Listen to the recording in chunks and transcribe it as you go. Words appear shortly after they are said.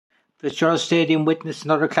The Charles Stadium witnessed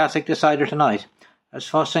another classic decider tonight, as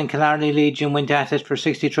Fossa and Killarney Legion went at it for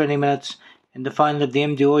 60 training minutes in the final of the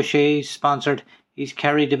MD O'Shea-sponsored East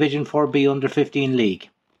Kerry Division 4B Under-15 League.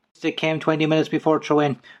 It came 20 minutes before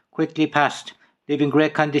throw-in, quickly passed, leaving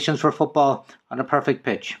great conditions for football on a perfect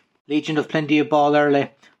pitch. Legion have plenty of ball early,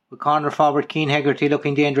 with corner forward Keane Hegarty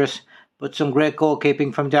looking dangerous, but some great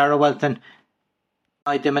goalkeeping from Dara Welton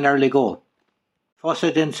denied them an early goal.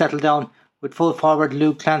 Fossa then settled down, with full forward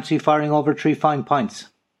Luke Clancy firing over 3 fine points.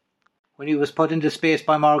 When he was put into space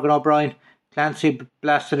by Morgan O'Brien, Clancy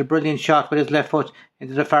blasted a brilliant shot with his left foot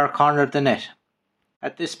into the far corner of the net.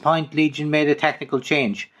 At this point, Legion made a tactical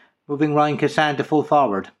change, moving Ryan Cassan to full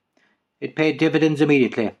forward. It paid dividends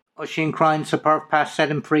immediately. Oisin Crine's superb pass set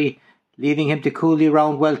him free, leaving him to coolly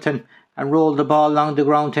round Welton and roll the ball along the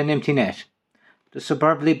ground to an empty net. The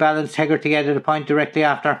superbly balanced Hegarty added a point directly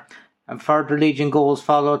after, and further Legion goals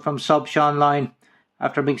followed from sub Sean Lyne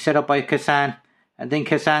after being set up by Cassan, and then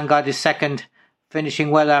Cassan got his second,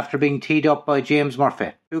 finishing well after being teed up by James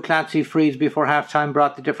Murphy. 2 Clancy frees before half-time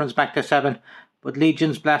brought the difference back to 7, but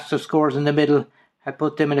Legion's blast of scores in the middle had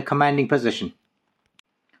put them in a commanding position.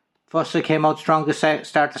 Fossa came out strong to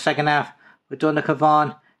start the second half, with Donncha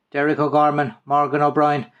Vaughan, Derek O'Gorman, Morgan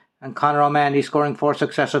O'Brien and Conor O'Mahony scoring 4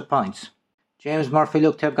 successive points. James Murphy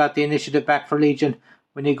looked to have got the initiative back for Legion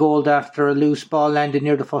when he goaled after a loose ball landed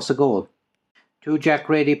near the Fossa goal. 2 Jack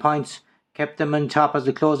Grady points kept them on top as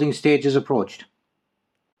the closing stages approached.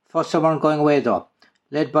 Fossa weren't going away though,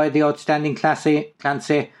 led by the outstanding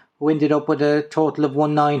Clancy, who ended up with a total of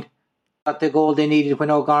 1-9, got the goal they needed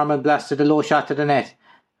when O'Gorman blasted a low shot to the net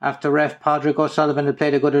after ref Padraig O'Sullivan had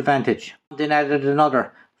played a good advantage. Then added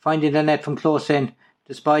another, finding the net from close in,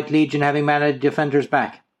 despite Legion having managed defenders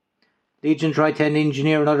back. Legion tried to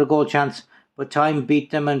engineer another goal chance, but time beat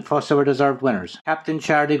them and Fossa were deserved winners. Captain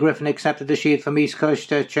Charlie Griffin accepted the shield from East Coast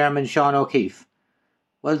to Chairman Sean O'Keefe.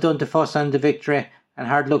 Well done to Fossa on the victory and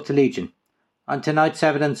hard luck to Legion. On tonight's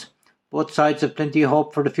evidence, both sides have plenty of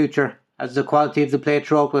hope for the future, as the quality of the play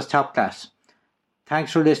throughout was top class.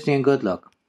 Thanks for listening and good luck.